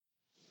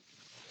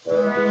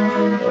Welcome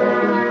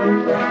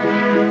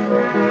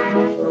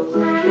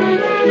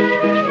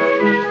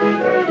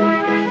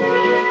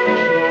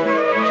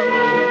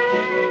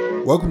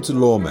to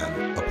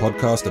Loremen, a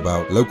podcast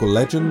about local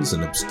legends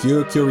and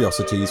obscure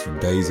curiosities from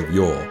days of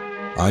yore.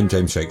 I'm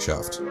James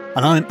Shakeshaft.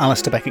 And I'm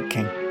Alistair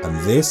Beckett-King. And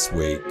this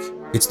week,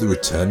 it's the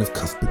return of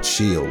Cuthbert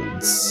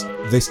Shields.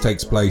 This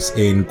takes place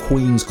in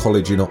Queen's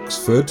College in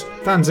Oxford.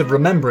 Fans of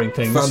remembering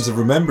things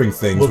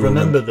will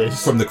remember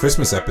this. From the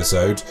Christmas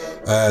episode,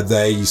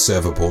 they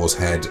serve a boar's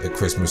head at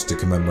Christmas to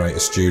commemorate a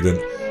student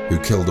who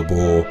killed a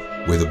boar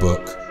with a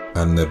book,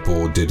 and the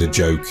boar did a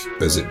joke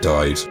as it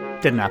died.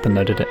 Didn't happen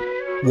though, did it?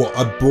 What,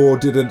 a boar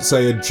didn't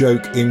say a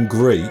joke in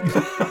Greek?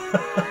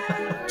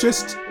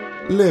 Just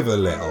live a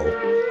little.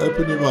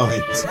 Open your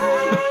mind.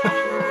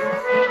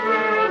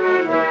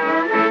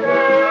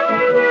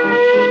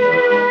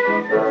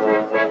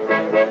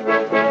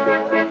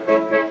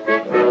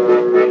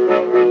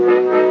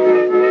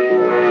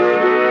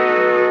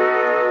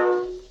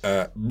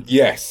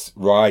 Yes,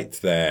 right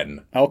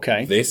then.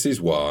 Okay. This is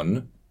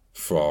one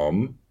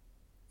from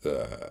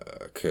the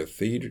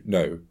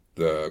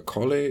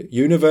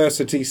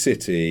University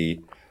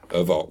City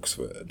of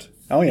Oxford.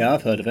 Oh yeah,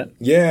 I've heard of it.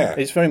 Yeah.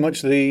 It's very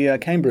much the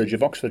Cambridge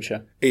of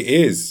Oxfordshire. It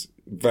is,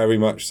 very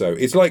much so.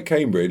 It's like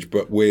Cambridge,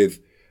 but with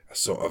a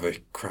sort of a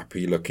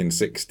crappy looking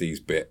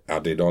 60s bit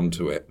added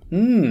onto it.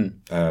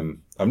 I'm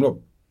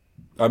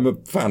a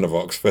fan of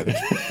Oxford,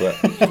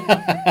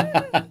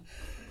 but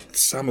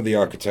some of the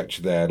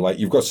architecture there, like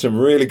you've got some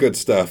really good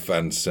stuff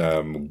and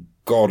some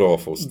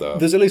god-awful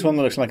stuff. There's at least one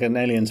that looks like an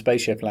alien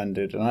spaceship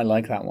landed, and I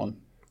like that one.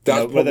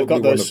 That's where they've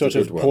got those sort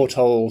of ones.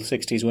 porthole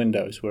 60s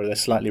windows where they're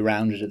slightly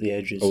rounded at the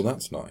edges. Oh,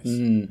 that's nice.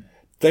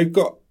 They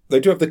do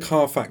have the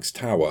Carfax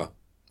Tower.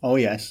 Oh,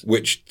 yes.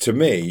 Which, to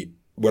me,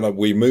 when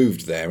we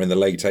moved there in the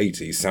late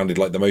 80s, sounded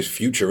like the most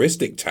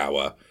futuristic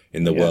tower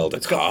in the world.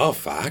 It's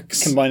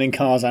Carfax. Combining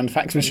cars and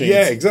fax machines.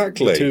 Yeah,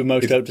 exactly. The two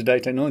most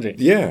up-to-date technology.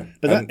 Yeah.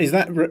 But is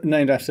that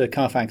named after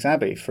Carfax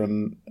Abbey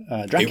from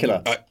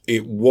Dracula?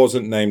 It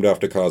wasn't named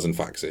after cars and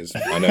faxes.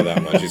 I know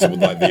that much. It's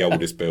like the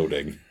oldest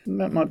building.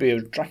 That might be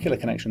a Dracula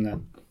connection there.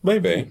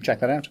 Maybe.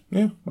 Check that out.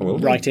 Yeah, I will.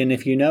 Write in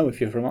if you know, if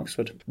you're from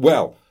Oxford.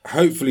 Well,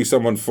 hopefully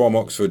someone from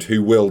Oxford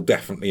who will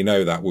definitely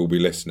know that will be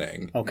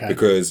listening. Okay.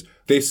 Because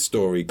this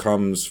story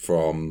comes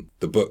from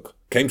the book,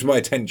 came to my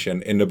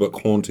attention in the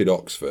book Haunted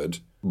Oxford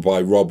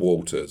by Rob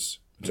Walters.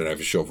 I don't know if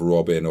it's short for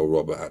Robin or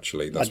Robert,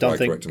 actually. That's why I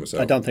corrected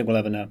myself. I don't think we'll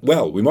ever know.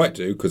 Well, we might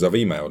do, because I've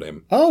emailed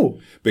him. Oh!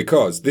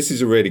 Because this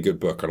is a really good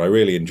book, and I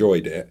really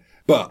enjoyed it.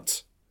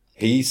 But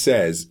he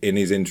says in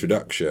his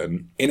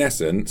introduction, in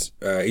essence,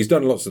 he's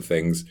done lots of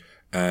things,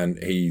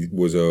 and he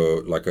was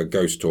a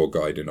ghost tour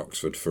guide in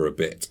Oxford for a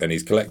bit, and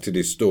he's collected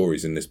his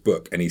stories in this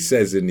book. And he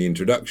says in the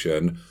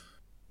introduction,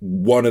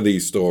 one of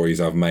these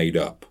stories I've made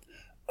up.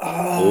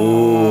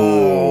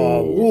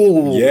 Oh,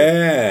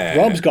 yeah.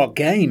 Rob's got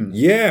game.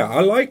 Yeah,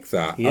 I like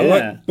that.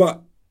 Yeah.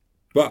 But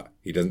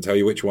he doesn't tell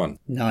you which one.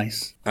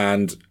 Nice.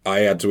 And I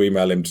had to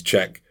email him to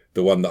check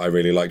the one that I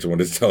really liked and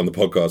wanted to tell on the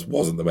podcast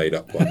wasn't the made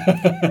up one.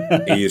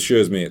 He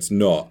assures me it's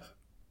not.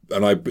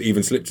 And I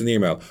even slipped in the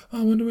email.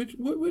 Oh, I wonder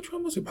which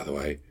one was it, by the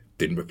way?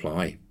 Didn't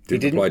reply.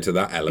 Didn't reply to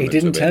that element. He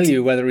didn't tell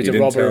you whether he's a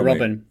Rob or a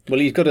Robin. Me. Well,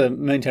 he's got to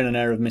maintain an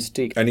air of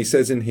mystique. And he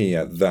says in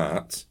here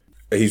that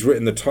he's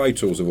written the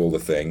titles of all the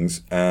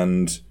things,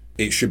 and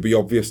it should be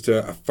obvious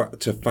to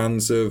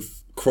fans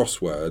of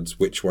crosswords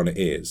which one it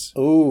is.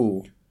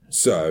 Ooh.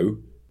 So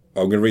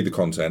I'm going to read the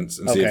contents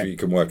and see if you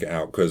can work it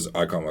out, because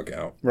I can't work it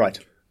out. Right.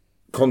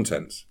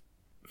 Contents.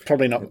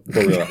 Probably not.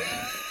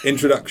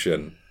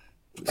 Introduction.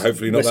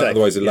 Hopefully not that,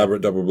 otherwise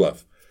elaborate double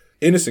bluff.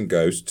 Innocent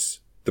Ghosts,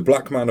 The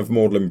Black Man of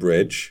Magdalen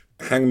Bridge,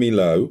 Hang Me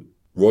Low,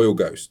 Royal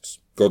Ghosts,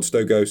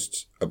 Godstow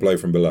Ghosts, A Blow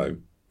from Below.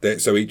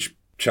 So each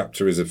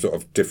chapter is a sort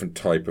of different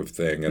type of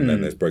thing, and then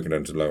there's broken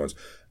down to low ones.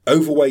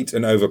 Overweight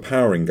and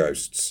Overpowering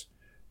Ghosts,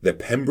 The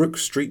Pembroke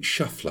Street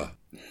Shuffler,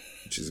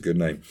 which is a good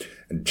name,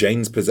 and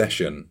Jane's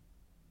Possession.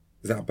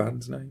 Is that a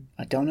band's name?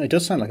 I don't know. It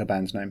does sound like a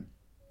band's name.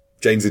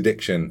 Jane's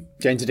Addiction.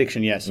 Jane's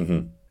Addiction, yes.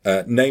 Mm-hmm.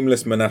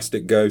 Nameless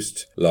Monastic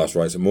Ghost, Last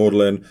Rites of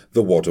Magdalen,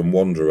 The Wadham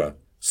Wanderer.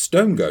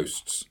 Stone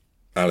Ghosts,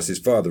 Alice's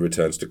father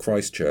returns to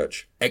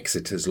Christchurch,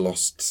 Exeter's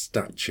Lost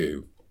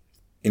Statue.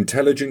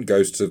 Intelligent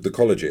Ghosts of the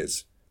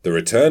Colleges, The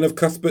Return of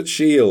Cuthbert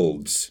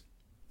Shields,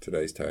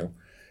 today's tale,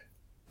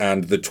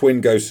 and The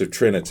Twin Ghosts of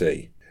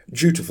Trinity.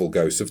 Dutiful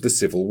Ghosts of the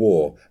Civil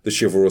War, The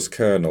Chivalrous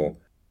Colonel,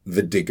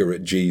 The Digger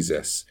at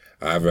Jesus.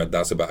 I've read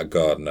that's about a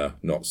gardener,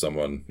 not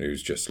someone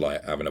who's just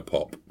like having a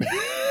pop.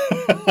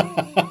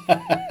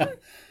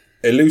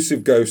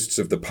 Elusive Ghosts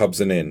of the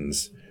Pubs and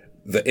Inns,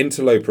 The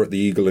Interloper at the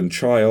Eagle and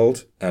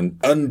Child, and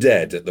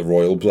Undead at the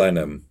Royal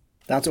Blenheim.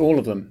 That's all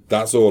of them.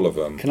 That's all of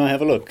them. Can I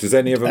have a look? Does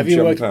any of them have you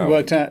jump out?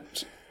 worked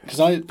out?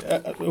 Because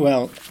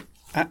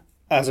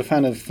as a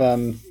fan of... Are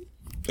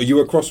you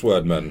a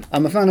crossword man?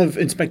 I'm a fan of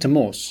Inspector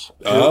Morse,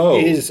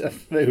 who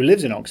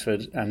lives in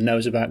Oxford and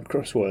knows about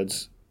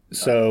crosswords.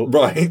 So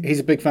right. He's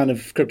a big fan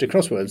of cryptic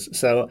crosswords.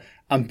 So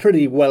I'm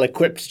pretty well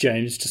equipped,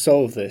 James, to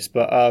solve this,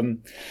 but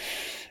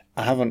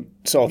I haven't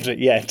solved it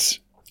yet.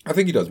 I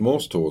think he does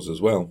Morse tours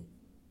as well.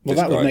 Well,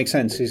 that would make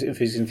sense if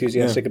he's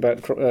enthusiastic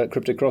about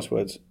cryptic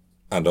crosswords.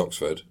 And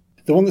Oxford.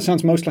 The one that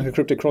sounds most like a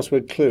cryptic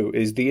crossword clue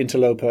is The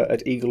Interloper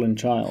at Eagle and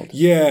Child.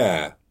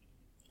 Yeah,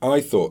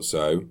 I thought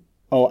so.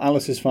 Oh,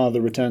 Alice's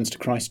father returns to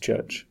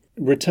Christchurch.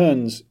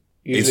 Returns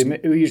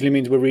usually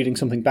means we're reading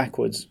something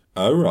backwards.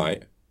 Oh,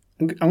 right.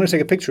 I'm going to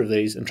take a picture of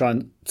these and try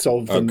and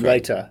solve them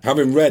later.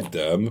 Having read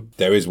them,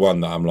 there is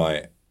one that I'm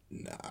like,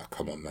 nah,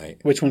 come on, mate.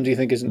 Which one do you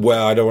think isn't?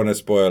 Well, I don't want to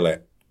spoil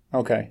it.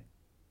 Okay.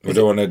 I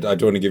don't want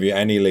to give you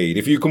any lead.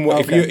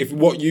 If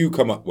what you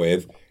come up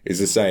with is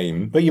the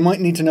same, but you might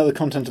need to know the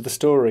content of the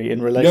story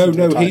in relation to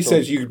the title. No, he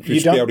says you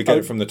should be able to get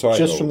it from the title.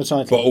 Just from the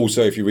title. But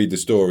also, if you read the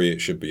story,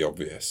 it should be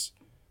obvious.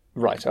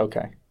 Right.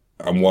 Okay.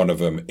 And one of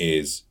them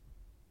is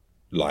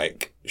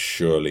like,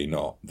 surely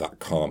not. That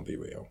can't be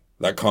real.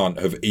 That can't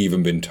have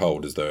even been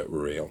told as though it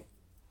were real.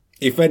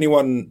 If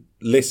anyone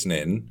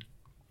listening,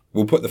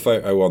 we'll put the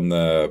photo on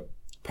the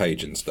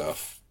page and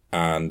stuff.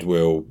 And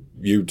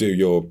you do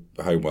your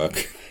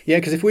homework. Yeah,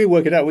 because if we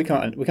work it out, we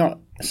can't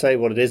say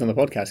what it is on the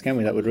podcast, can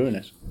we? That would ruin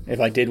it.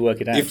 If I did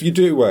work it out. If you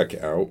do work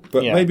it out,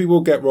 but maybe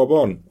we'll get Rob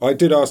on. I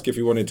did ask if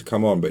he wanted to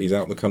come on, but he's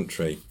out in the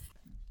country.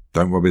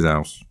 Don't rob his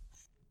house.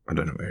 I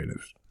don't know where he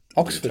lives.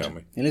 Oxford. Tell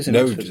me. He lives in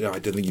Oxford. No, I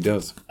don't think he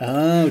does.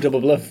 Oh,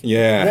 double bluff.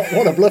 Yeah.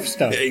 What a bluff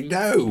stuff.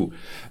 No.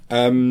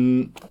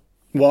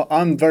 Well,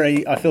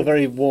 I feel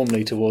very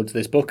warmly towards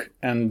this book,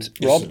 and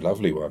Rob. It's a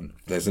lovely one.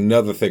 There's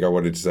another thing I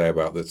wanted to say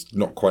about that's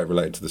not quite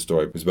related to the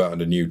story. It was about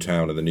the new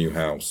town and the new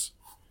house,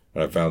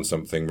 and I found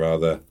something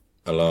rather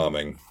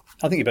alarming.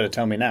 I think you better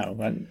tell me now.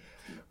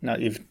 Now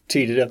that you've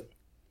teed it up.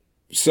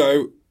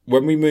 So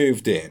when we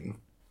moved in,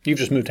 you've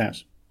just moved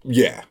house.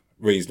 Yeah,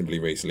 reasonably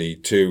recently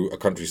to a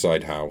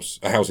countryside house,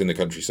 a house in the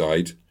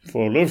countryside,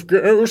 full of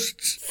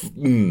ghosts.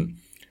 And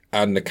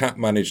the cat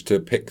managed to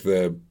pick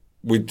the.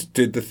 We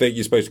did the thing,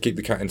 you're supposed to keep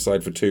the cat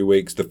inside for 2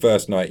 weeks. The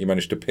first night, he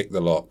managed to pick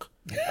the lock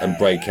and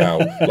break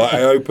out. Like,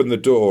 I opened the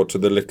door to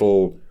the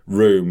little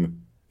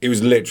room. It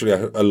was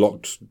literally a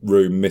locked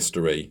room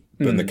mystery.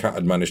 But the cat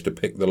had managed to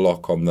pick the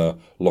lock on the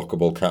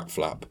lockable cat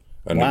flap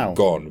and had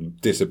gone,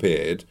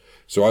 disappeared.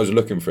 So I was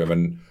looking for him.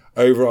 And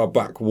over our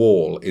back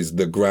wall is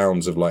the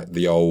grounds of, like,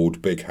 the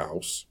old big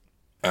house.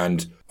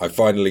 And I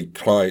finally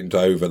climbed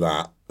over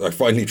that. I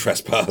finally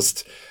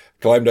trespassed.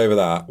 Climbed over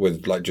that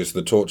with like just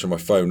the torch on my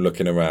phone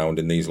looking around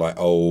in these like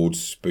old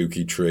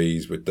spooky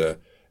trees with the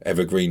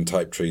evergreen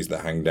type trees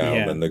that hang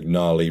down and the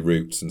gnarly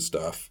roots and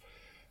stuff.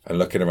 And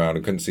looking around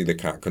and couldn't see the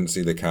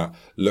cat.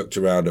 Looked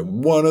around at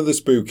one of the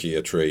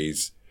spookier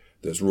trees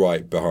that's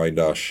right behind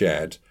our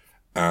shed.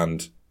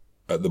 And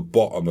at the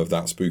bottom of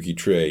that spooky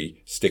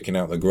tree, sticking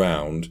out the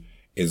ground,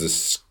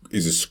 is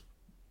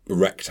a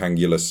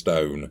rectangular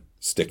stone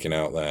sticking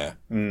out there.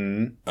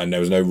 And there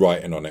was no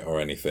writing on it or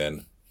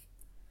anything.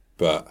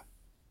 But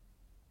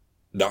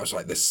that was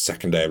like the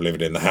second day of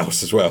living in the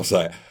house as well.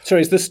 So, sorry,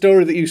 is the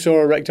story that you saw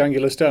a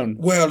rectangular stone?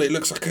 Well, it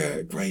looks like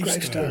a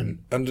gravestone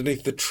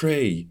underneath the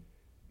tree,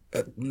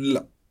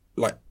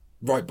 like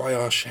right by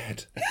our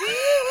shed.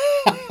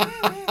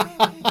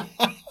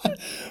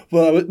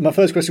 Well, my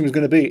first question was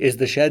going to be, is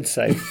the shed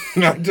safe?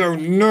 I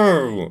don't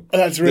know.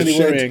 That's really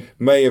worrying.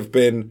 May have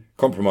been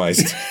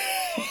compromised.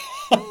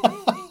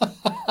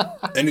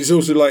 And it's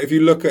also like, if you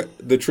look at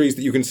the trees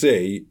that you can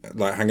see,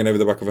 like hanging over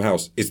the back of a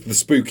house, it's the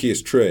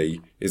spookiest tree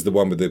is the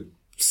one with the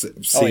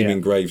seeming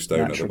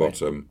gravestone at the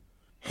bottom.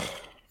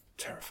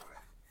 Terrifying.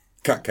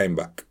 Cat came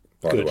back,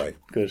 by the way.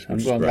 Good. I'm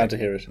glad to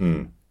hear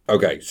it.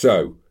 Okay,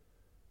 so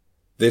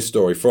this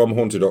story from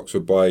Haunted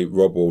Oxford by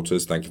Rob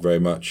Waters. Thank you very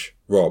much,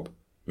 Rob,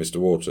 Mr.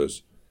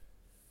 Waters.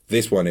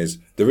 This one is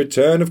The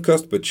Return of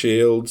Cuthbert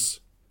Shields,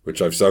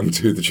 which I've sung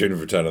to the tune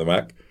of Return of the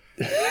Mac.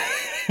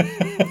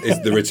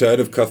 Is The Return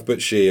of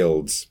Cuthbert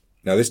Shields.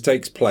 Now, this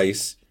takes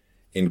place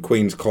in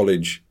Queen's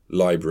College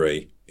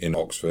Library in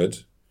Oxford.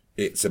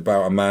 It's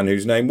about a man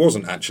whose name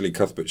wasn't actually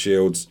Cuthbert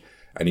Shields,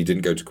 and he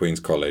didn't go to Queen's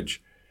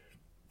College.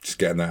 Just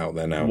getting that out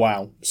there now.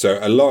 Wow. So,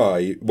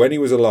 when he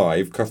was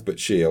alive, Cuthbert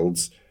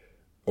Shields,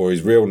 or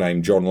his real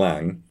name, John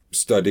Lang,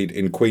 studied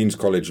in Queen's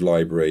College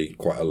Library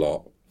quite a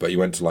lot, but he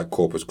went to like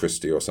Corpus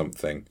Christi or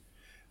something.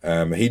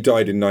 He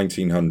died in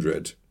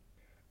 1900.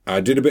 I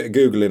did a bit of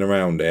Googling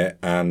around it,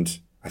 and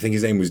I think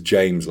his name was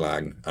James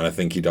Lang, and I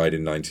think he died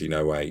in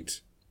 1908.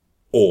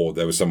 Or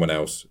there was someone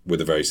else with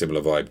a very similar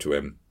vibe to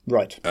him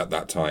at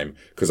that time.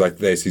 Because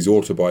there's his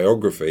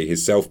autobiography,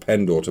 his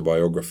self-penned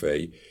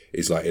autobiography,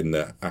 is like in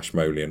the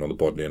Ashmolean or the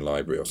Bodleian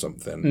Library or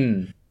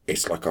something.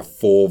 It's like a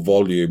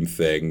 4-volume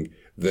thing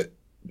that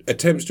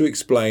attempts to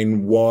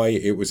explain why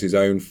it was his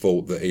own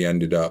fault that he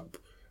ended up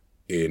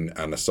in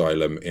an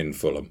asylum in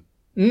Fulham.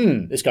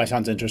 This guy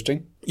sounds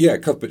interesting. Yeah,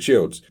 Cuthbert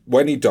Shields.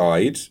 When he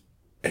died,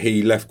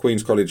 he left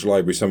Queen's College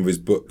Library some of his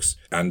books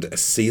and a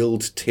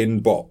sealed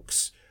tin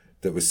box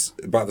that was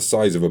about the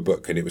size of a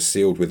book, and it was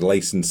sealed with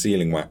lace and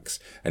sealing wax,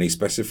 and he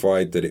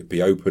specified that it be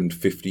opened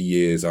 50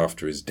 years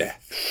after his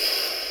death.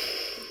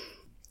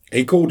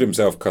 He called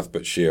himself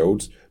Cuthbert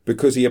Shields,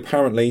 because he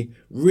apparently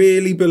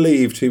really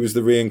believed he was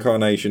the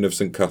reincarnation of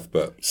St.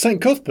 Cuthbert.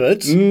 St.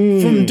 Cuthbert?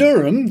 From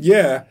Durham?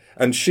 Yeah,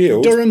 and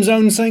Shields. Durham's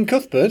own St.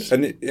 Cuthbert?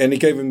 And he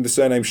gave him the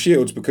surname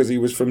Shields because he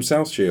was from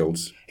South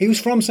Shields. He was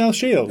from South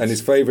Shields? And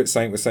his favourite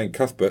saint was St.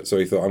 Cuthbert, so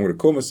he thought, I'm going to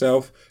call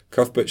myself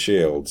Cuthbert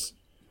Shields.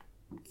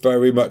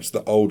 Very much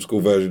the old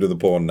school version of the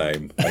porn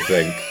name, I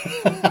think.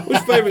 Which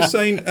favourite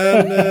saint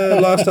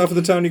and last half of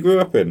the town he grew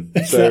up in.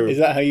 Is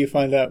that how you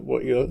find out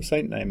what your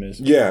saint name is?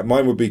 Yeah,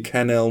 mine would be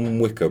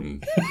Kenelm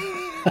Wickham.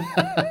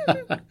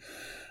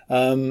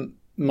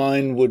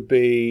 Mine would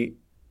be...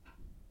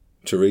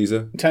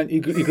 Teresa?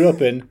 You grew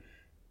up in...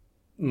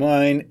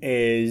 Mine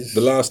is...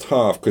 The last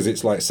half, because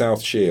it's like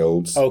South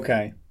Shields.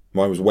 Okay.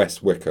 Mine was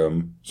West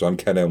Wickham, so I'm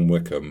Kenelm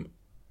Wickham.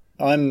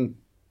 I'm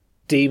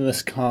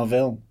Demas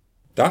Carville.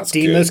 That's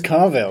Demas good.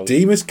 Carville.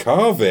 Demas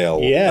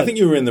Carville. Yeah. I think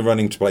you were in the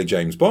running to play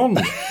James Bond.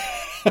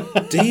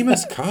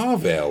 Demas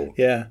Carville.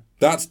 Yeah.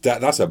 That's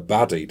a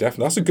baddie,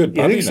 definitely. That's a good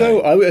baddie You think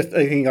so? name. I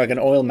think like an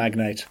oil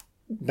magnate.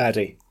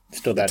 Baddie.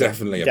 Still baddie.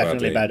 Definitely a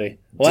baddie.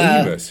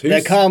 Well, Demas.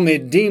 they call me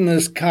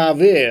Demas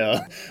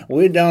Carville.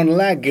 We don't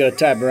like your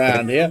type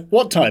around here.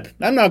 What type?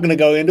 I'm not going to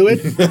go into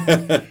it.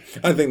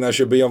 I think that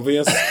should be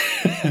obvious.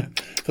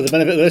 For the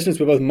benefit of the listeners,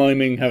 we're both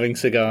miming having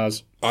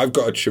cigars. I've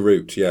got a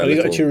cheroot, yeah. Oh, you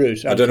got a cheroot?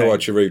 Okay. I don't know what a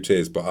cheroot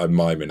is, but I'm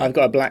miming it. I've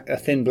got a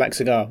thin black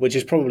cigar, which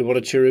is probably what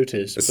a cheroot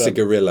is. A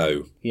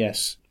cigarillo.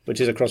 Yes,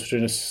 which is a cross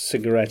between a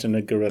cigarette and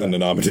a gorilla. And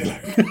an armadillo.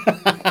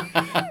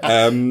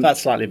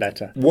 That's slightly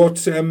better.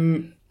 What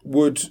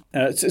would...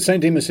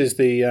 St. Demas is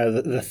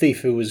the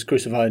thief who was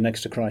crucified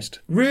next to Christ.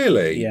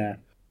 Really? Yeah.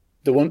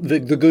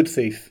 The good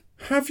thief.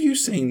 Have you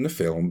seen the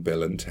film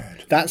Bill and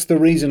Ted? That's the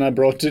reason I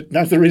brought it.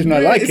 That's the reason I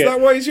like it. Is that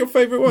why it's your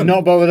favourite one?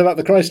 Not bothered about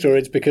the Christ story.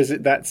 It's because they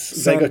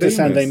go to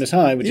San Demas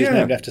High, which is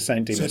named after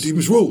St. Demas. St.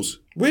 Demas rules.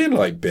 We're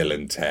like Bill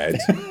and Ted.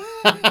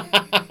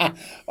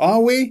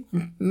 Are we?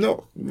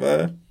 Not.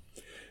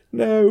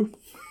 No.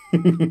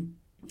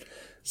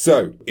 So,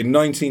 in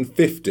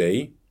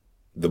 1950,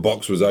 the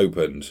box was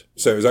opened.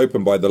 So it was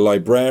opened by the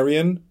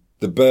librarian,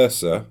 the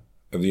bursar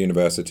of the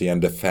university,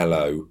 and a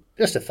fellow.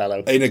 Just a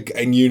fellow.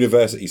 In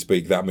university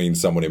speak, that means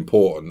someone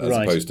important, as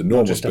opposed to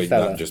normal speak,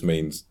 that just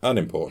means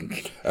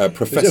unimportant.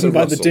 Professor Russell.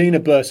 By the Russell. dean, a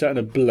bursar, and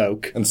a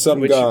bloke. And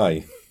some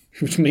guy.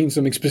 Which means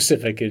something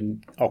specific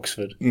in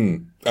Oxford.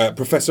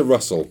 Professor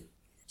Russell.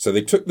 So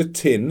they took the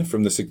tin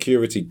from the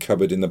security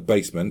cupboard in the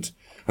basement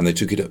and they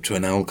took it up to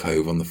an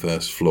alcove on the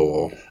first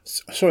floor.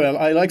 Sorry,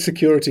 I like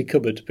security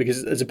cupboard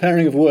because as a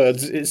pairing of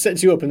words, it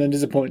sets you up and then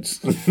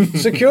disappoints.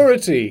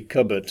 Security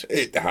cupboard.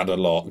 It had a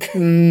lock.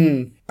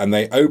 And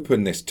they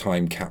opened this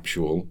time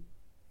capsule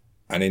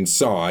and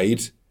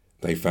inside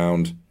they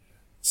found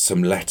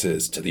some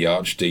letters to the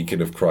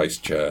Archdeacon of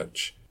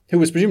Christchurch. Who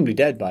was presumably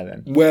dead by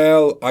then.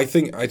 Well, I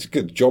think it's a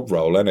good job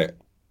role, isn't it?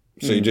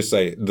 So you just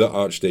say the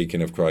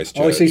Archdeacon of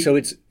Christchurch. Oh, I see. So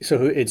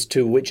it's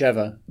to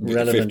whichever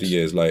relevant. 50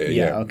 years later,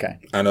 yeah. Okay.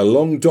 And a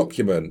long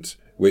document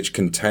which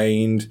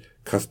contained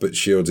Cuthbert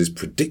Shields'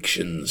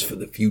 predictions for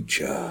the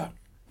future.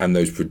 And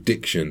those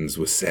predictions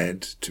were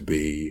said to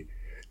be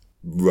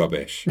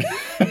rubbish.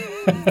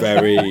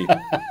 Very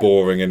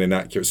boring and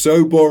inaccurate.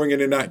 So boring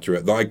and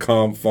inaccurate that I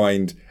can't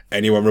find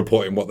anyone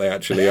reporting what they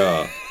actually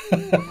are.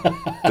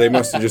 They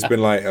must have just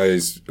been like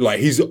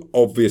he's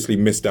obviously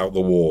missed out the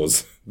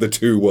wars, the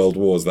 2 world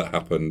wars that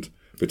happened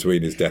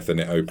between his death and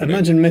it opening.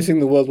 Imagine missing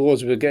the world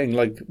wars. We were getting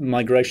like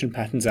migration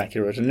patterns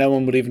accurate, and no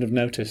one would even have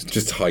noticed.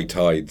 Just high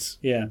tides.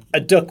 Yeah, a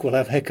duck will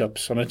have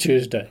hiccups on a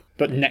Tuesday,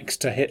 but next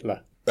to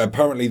Hitler.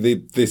 Apparently,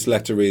 this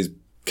letter is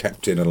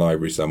kept in a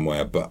library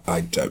somewhere, but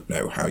I don't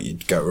know how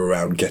you'd go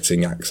around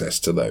getting access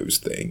to those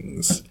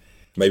things.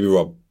 Maybe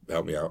Rob,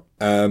 help me out.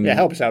 Yeah,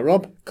 help us out,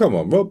 Rob. Come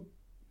on, Rob.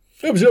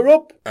 Help us out,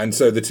 Rob. And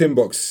so the tin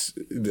box,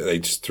 they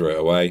just threw it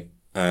away,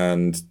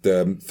 and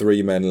the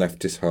 3 men left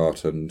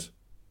disheartened.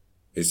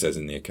 It says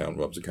in the account,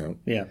 Rob's account.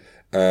 Yeah.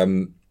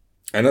 And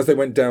as they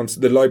went down,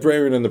 the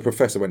librarian and the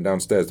professor went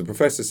downstairs. The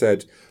professor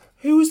said,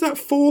 "Who was that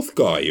 4th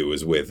guy who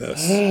was with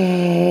us?"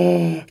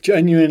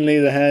 Genuinely,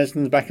 the hairs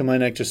on the back of my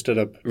neck just stood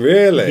up.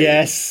 Really?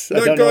 Yes.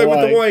 That guy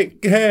with the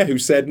white hair who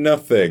said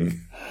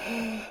nothing.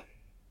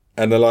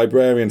 And the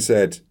librarian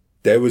said,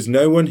 "There was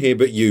no one here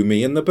but you,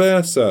 me, and the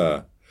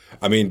bursar."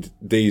 I mean,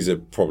 these are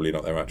probably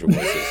not their actual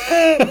voices.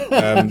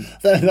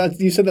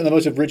 You said that in the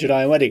voice of Richard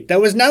Iowetti. There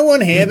was no one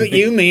here but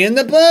you, me, and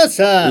the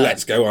bursar.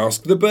 Let's go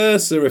ask the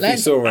bursar if he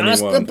saw anyone.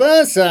 Let's ask the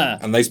bursar.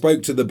 And they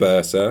spoke to the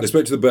bursar. They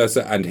spoke to the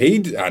bursar, and he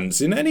hadn't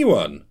seen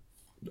anyone.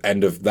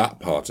 End of that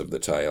part of the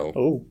tale.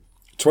 Oh.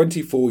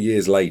 24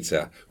 years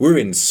later, we're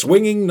in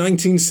swinging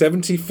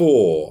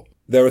 1974.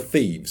 There are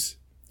thieves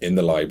in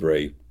the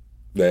library.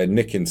 They're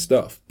nicking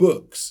stuff,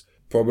 books,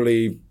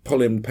 probably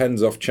pulling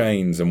pens off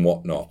chains and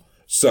whatnot.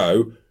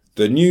 So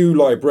the new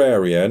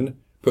librarian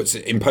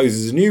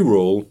imposes a new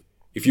rule.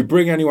 If you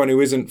bring anyone who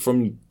isn't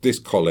from this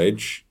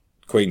college,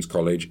 Queen's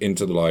College,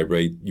 into the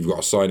library, you've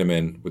got to sign them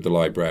in with the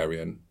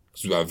librarian.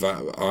 This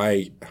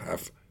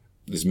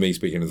is me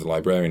speaking as a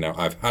librarian now.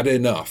 I've had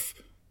enough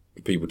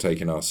of people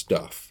taking our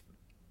stuff.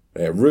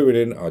 They're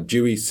ruining our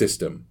Dewey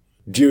system.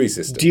 Dewey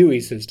system. Dewey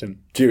system.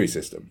 Dewey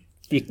system.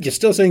 You're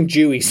still saying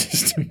Dewey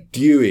system.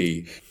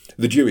 Dewey.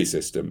 The Dewey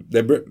system.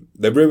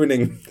 They're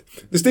ruining...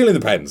 They're stealing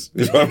the pens,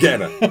 is what I'm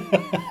getting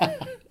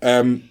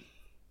at.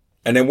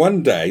 And then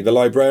one day, the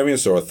librarian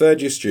saw a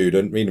third-year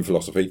student reading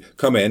philosophy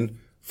come in,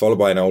 followed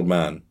by an old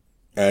man.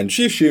 And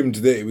she assumed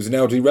that it was an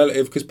elderly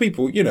relative because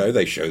people,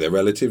 they show their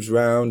relatives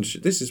round.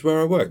 This is where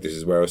I work. This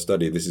is where I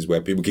study. This is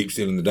where people keep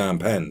stealing the damn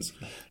pens.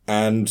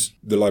 And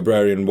the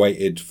librarian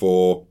waited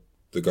for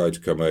the guy to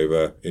come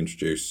over,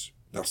 introduce.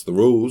 That's the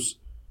rules.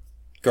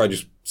 Guy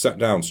just sat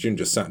down. Student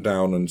just sat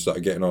down and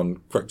started getting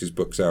on, cracked his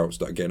books out,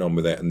 started getting on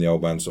with it. And the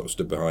old man sort of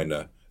stood behind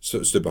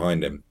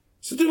him.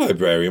 So the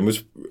librarian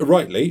was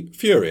rightly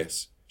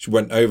furious. She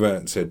went over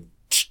and said,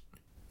 "You're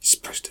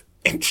supposed to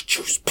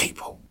introduce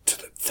people to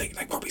the thing.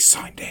 They've got to be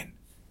signed in.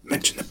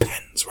 Mention the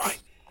pens,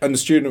 right?" And the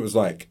student was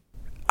like,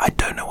 "I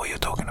don't know what you're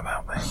talking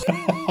about, mate.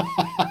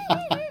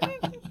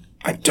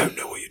 I don't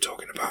know what you're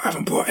talking about. I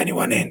haven't brought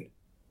anyone in."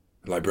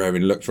 The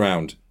librarian looked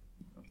round.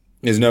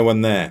 There's no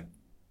one there.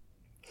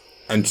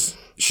 And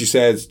she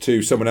says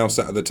to someone else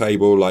sat at the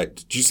table, like,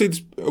 "Did you see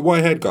this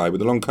white-haired guy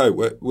with the long coat?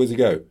 Where's he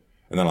go?"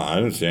 And they're like, "I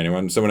don't see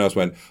anyone." Someone else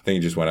went, "I think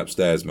he just went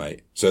upstairs,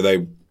 mate." So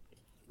they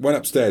went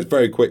upstairs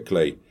very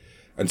quickly.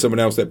 And someone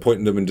else, they're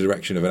pointing them in the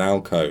direction of an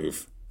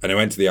alcove. And they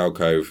went to the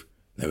alcove.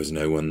 There was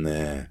no one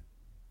there.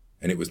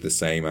 And it was the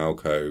same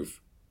alcove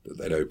that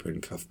they'd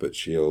opened Cuthbert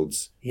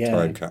Shield's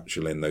time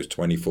capsule in those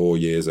 24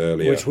 years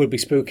earlier. Which would be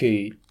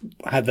spooky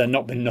had there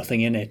not been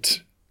nothing in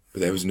it.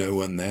 But there was no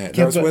one there.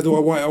 That's where the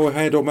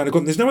white-haired old man had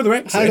gone. There's no other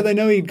exit. How do they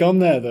know he'd gone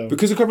there, though?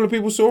 Because a couple of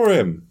people saw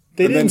him.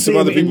 They didn't see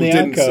him in the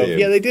alcove.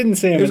 Yeah, they didn't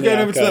see him in the alcove. He was going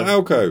over to that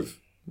alcove.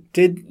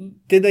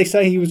 Did they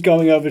say he was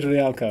going over to the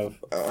alcove?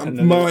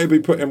 Might be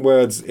putting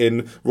words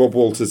in Rob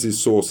Walters'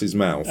 source's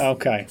mouth.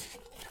 Okay.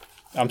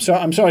 I'm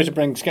sorry to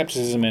bring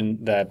scepticism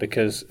in there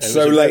because it was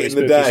so late in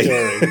the day.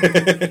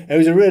 It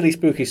was a really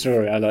spooky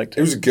story. I liked it.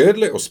 It was a good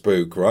little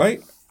spook,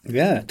 right?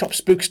 Yeah, top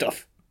spook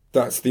stuff.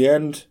 That's the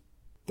end.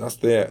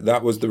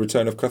 That was the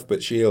return of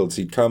Cuthbert Shields.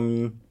 He'd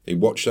come, he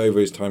watched over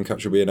his time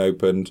capsule being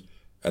opened,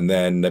 and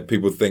then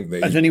people think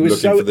that he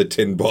was looking for the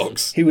tin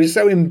box. He was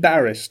so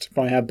embarrassed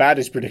by how bad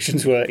his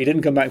predictions were, he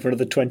didn't come back for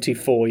another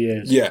 24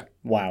 years. Yeah.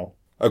 Wow.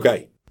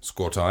 Okay.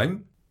 Score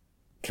time.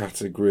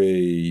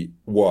 Category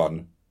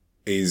 1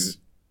 is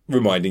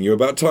reminding you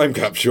about time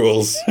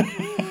capsules.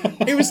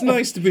 It was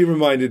nice to be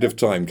reminded of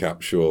time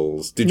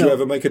capsules. Did you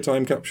ever make a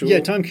time capsule? Yeah,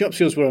 time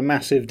capsules were a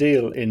massive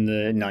deal in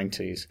the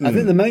 90s. I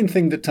think the main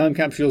thing that time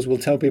capsules will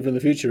tell people in the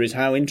future is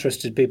how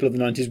interested people of the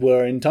 90s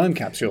were in time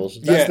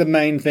capsules. That's the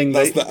main thing.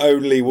 That's the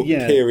only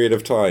period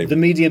of time. The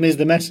medium is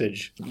the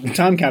message.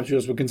 Time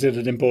capsules were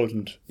considered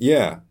important.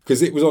 Yeah,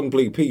 because it was on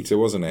Blue Peter,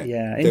 wasn't it?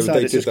 Yeah,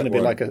 inside it's just going to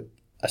be like a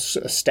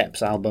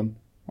Steps album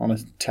on a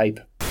tape.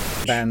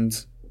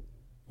 Bands.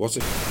 What's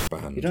a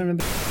band? You don't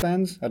remember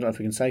bands? I don't know if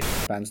we can say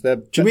bands.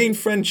 Do you mean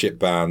friendship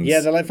bands?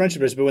 Yeah, they're like friendship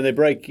bands, but when they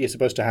break, you're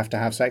supposed to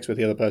have sex with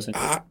the other person.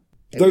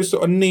 Those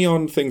sort of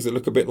neon things that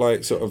look a bit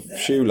like sort of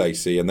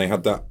shoelacy, and they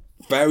had that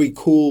very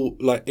cool,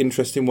 like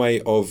interesting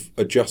way of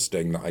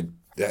adjusting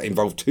that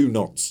involved 2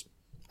 knots.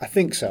 I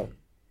think so.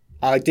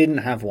 I didn't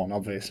have one,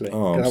 obviously,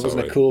 because I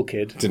wasn't a cool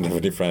kid. Didn't have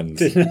any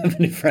friends.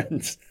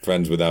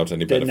 Friends without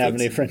any benefits. Didn't have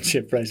any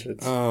friendship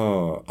bracelets.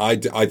 Oh, I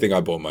think I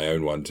bought my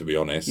own one, to be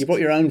honest. You bought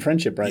your own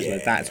friendship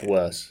bracelet? Yeah. That's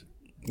worse.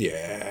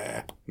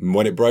 Yeah.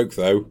 When it broke,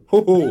 though,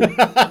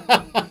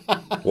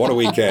 what a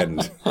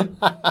weekend.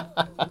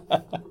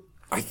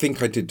 I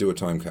think I did do a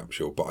time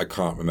capsule, but I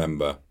can't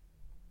remember.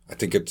 I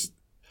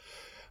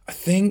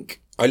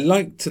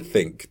like to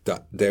think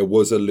that there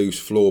was a loose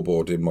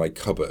floorboard in my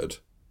cupboard,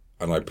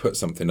 and I put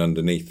something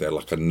underneath there,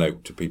 like a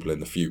note to people in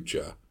the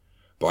future.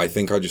 But I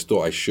think I just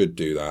thought I should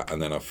do that,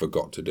 and then I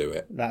forgot to do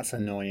it. That's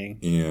annoying.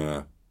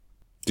 Yeah.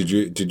 Did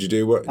you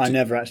do what? I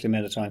never actually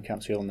made a time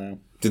capsule, no.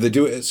 Did they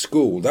do it at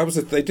school?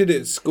 They did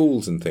it at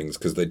schools and things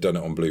because they'd done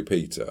it on Blue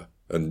Peter,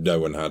 and no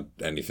one had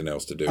anything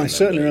else to do. I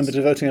certainly remember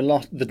devoting a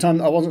lot. The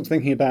time I wasn't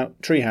thinking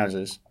about tree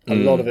houses. A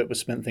lot of it was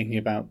spent thinking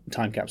about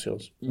time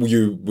capsules. Would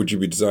you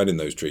be designing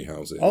those tree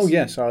houses? Oh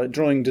yes,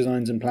 drawing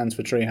designs and plans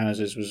for tree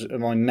houses was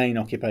my main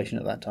occupation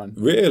at that time.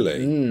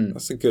 Really?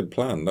 That's a good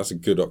plan. That's a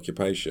good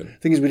occupation. The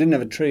thing is, we didn't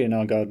have a tree in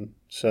our garden,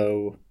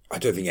 so I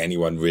don't think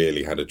anyone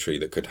really had a tree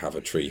that could have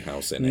a tree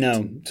house in it.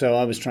 No, so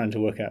I was trying to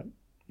work out,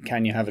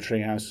 can you have a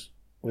tree house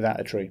without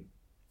a tree?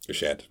 A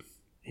shed.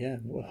 Yeah,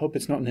 well, I hope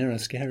it's not near a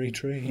scary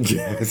tree.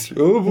 Yes.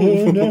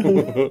 Oh,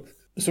 no.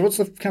 So what's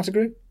the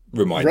category?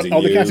 Reminding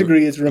you. The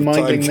category is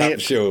reminding time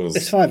capsules.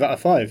 It's 5 out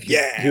of 5.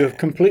 Yeah. You have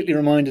completely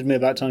reminded me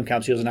about time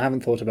capsules, and I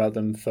haven't thought about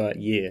them for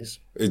years.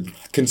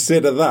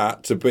 Consider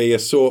that to be a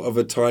sort of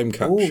a time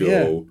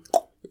capsule.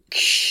 Oh, yeah.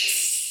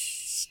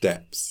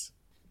 Steps.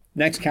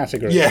 Next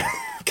category. Yeah.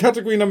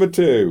 Category number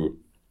 2.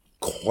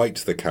 Quite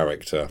the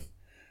character.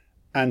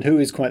 And who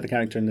is quite the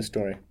character in this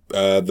story?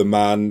 The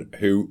man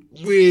who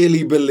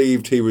really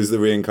believed he was the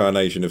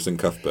reincarnation of St.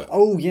 Cuthbert.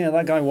 Oh, yeah,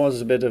 that guy was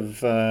a bit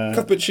of...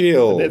 Cuthbert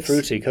Shields. A bit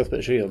fruity,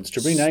 Cuthbert Shields.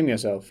 To rename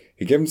yourself.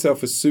 He gave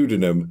himself a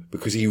pseudonym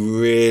because he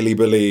really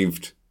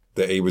believed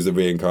that he was the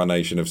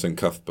reincarnation of St.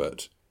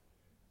 Cuthbert.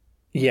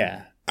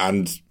 Yeah.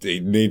 And he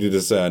needed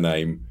a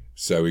surname,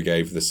 so he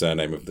gave the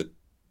surname of the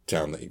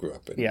town that he grew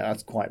up in. Yeah,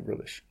 that's quite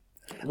rubbish.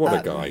 What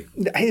a guy.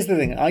 Here's the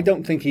thing. I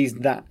don't think he's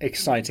that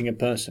exciting a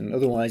person.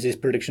 Otherwise, his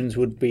predictions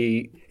would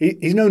be...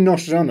 He's no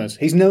Nostradamus.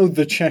 He's no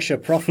the Cheshire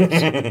Prophet.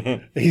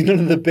 He's none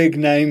of the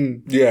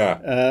big-name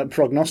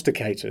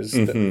prognosticators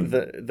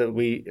that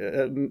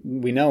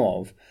we know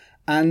of.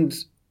 And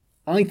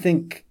I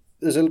think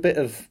there's a bit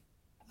of...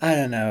 I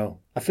don't know.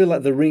 I feel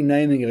like the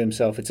renaming of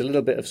himself, it's a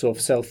little bit of sort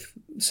of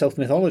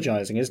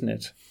self-mythologizing, isn't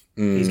it?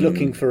 He's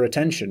looking for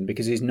attention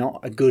because he's not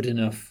a good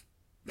enough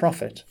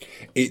prophet.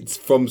 It's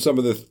from some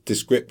of the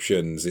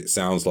descriptions, it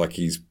sounds like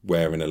he's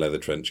wearing a leather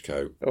trench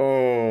coat.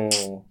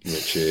 Oh.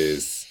 Which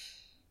is...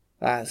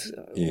 That's...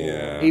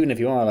 Yeah. Even if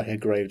you are like a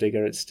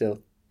gravedigger, it's still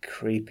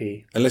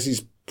creepy. Unless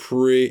he's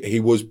he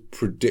was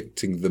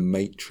predicting the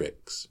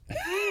Matrix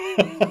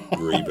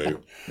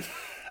reboot.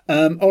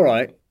 All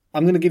right.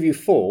 I'm going to give you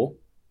 4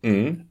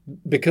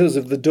 because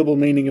of the double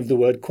meaning of the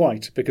word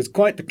quite. Because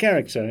quite the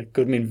character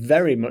could mean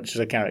very much as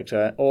a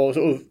character, or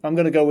sort of, I'm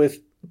going to go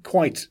with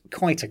quite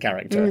a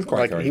character.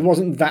 He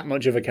wasn't that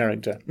much of a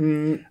character.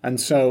 And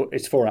so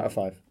it's 4 out of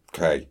 5.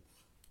 Okay.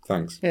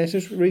 Thanks. Yeah, it's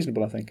just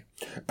reasonable, I think.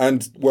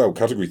 And, well,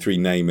 category 3,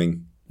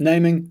 naming.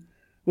 Naming.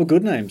 Well,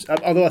 good names.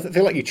 Although I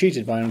feel like you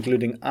cheated by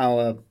including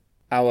our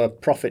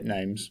prophet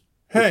names.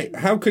 Hey,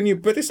 how can you...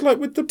 But it's like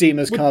with the...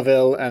 Demas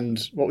Carville and...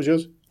 What was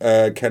yours?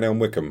 Ken Elm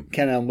Wickham.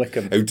 Ken Elm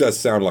Wickham. Who does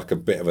sound like a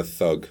bit of a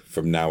thug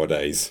from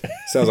nowadays.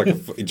 Sounds like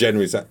a...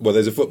 Generally, well,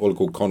 there's a footballer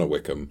called Connor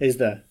Wickham. Is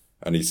there?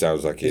 And he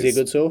sounds like Is he a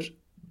good sort?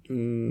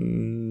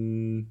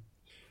 Yeah,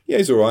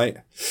 he's all right.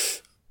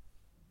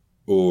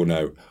 Oh,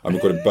 no. I'm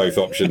going to both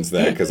options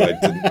there because I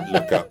didn't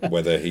look up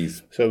whether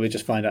he's... So we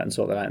just find out and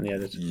sort that out in the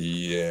edit.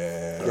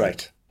 Yeah.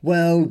 Right.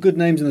 Well, good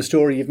names in the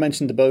story. You've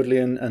mentioned the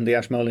Bodleian and the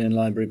Ashmolean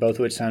Library, both of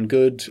which sound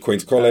good.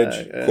 Queen's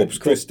College, Corpus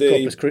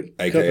Christi,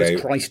 a.k.a.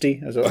 Corpus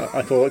Christi, as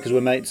I call it, because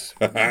we're mates.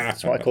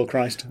 That's what I call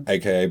Christ.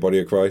 A.k.a. Body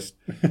of Christ.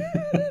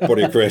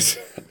 Body of Chris.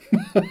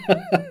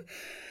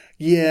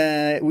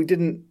 Yeah, we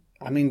didn't...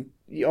 I mean,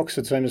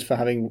 Oxford's famous for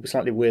having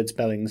slightly weird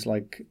spellings,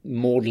 like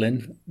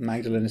Magdalene.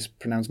 Magdalene is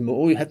pronounced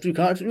more. We don't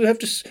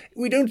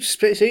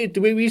say it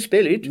the way we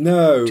spell it.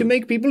 No. To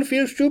make people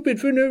feel stupid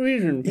for no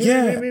reason.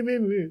 Yeah.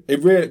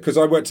 It really, because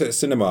I worked at a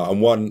cinema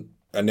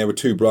and there were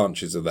 2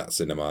 branches of that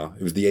cinema.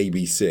 It was the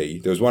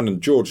ABC. There was one on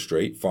George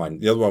Street,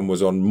 fine. The other one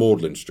was on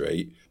Magdalen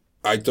Street.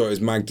 I thought it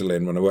was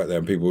Magdalene when I worked there,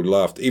 and people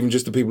laughed. Even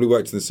just the people who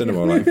worked in the cinema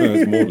were like, oh,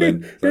 it's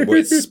Magdalene. Like, well,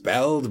 it's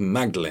spelled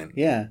Magdalene.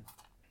 Yeah.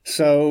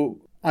 So...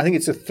 I think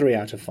it's a 3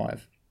 out of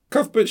 5.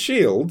 Cuthbert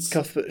Shields?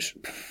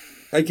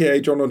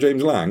 A.k.a. John or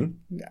James Lang?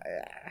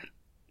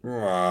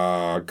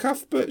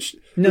 Cuthbert...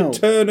 No.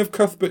 Return of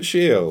Cuthbert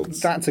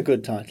Shields. That's a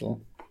good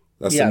title.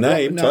 That's a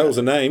name. Title's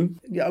a name.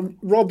 Yeah,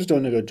 Rob's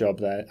done a good job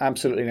there.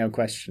 Absolutely no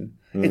question.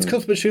 It's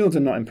Cuthbert Shields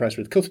I'm not impressed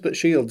with. Cuthbert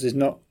Shields is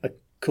not a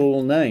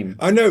cool name.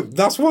 I know.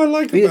 That's what I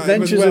like about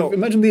him as well.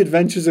 Imagine the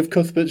adventures of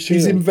Cuthbert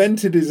Shields. He's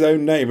invented his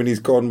own name and he's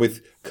gone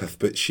with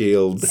Cuthbert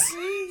Shields.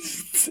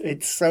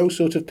 It's so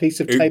sort of piece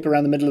of tape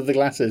around the middle of the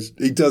glasses.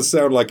 He does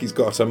sound like he's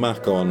got a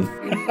Mac on.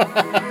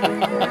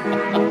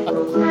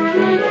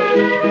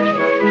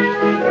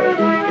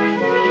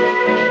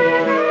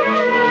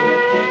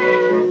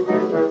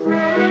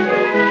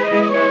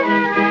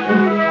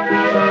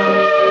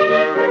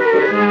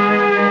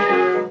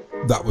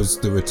 That was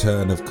the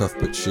return of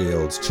Cuthbert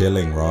Shields.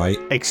 Chilling, right?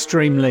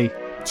 Extremely.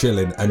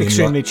 Chilling. And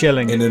extremely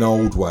chilling. In an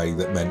old way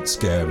that meant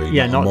scary.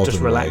 Yeah, not just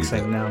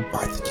relaxing, no.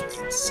 I think it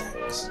means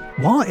sex.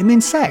 What? It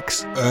means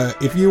sex?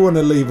 If you want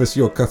to leave us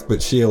your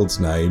Cuthbert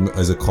Shields name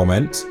as a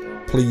comment,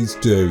 please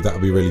do. That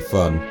would be really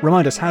fun.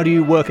 Remind us, how do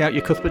you work out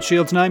your Cuthbert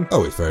Shields name?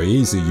 Oh, it's very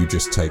easy. You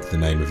just take the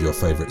name of your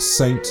favourite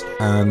saint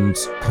and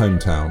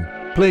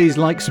hometown. Please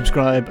like,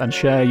 subscribe and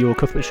share your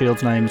Cuthbert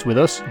Shields names with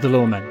us, the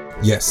Loremen.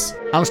 Yes.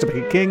 Alistair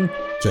Pickett King.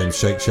 James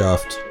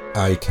Shakeshaft,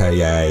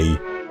 a.k.a.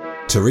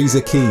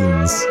 Teresa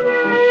Keynes.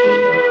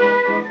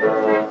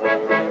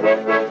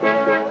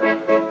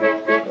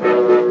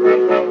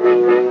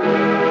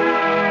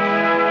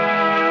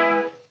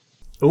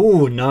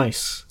 Oh,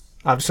 nice.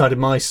 I've decided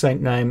my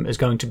saint name is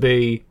going to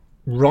be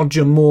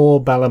Roger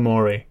Moore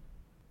Balamory.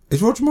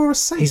 Is Roger Moore a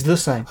saint? He's the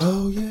saint.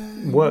 Oh,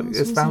 yeah.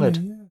 It's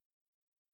valid.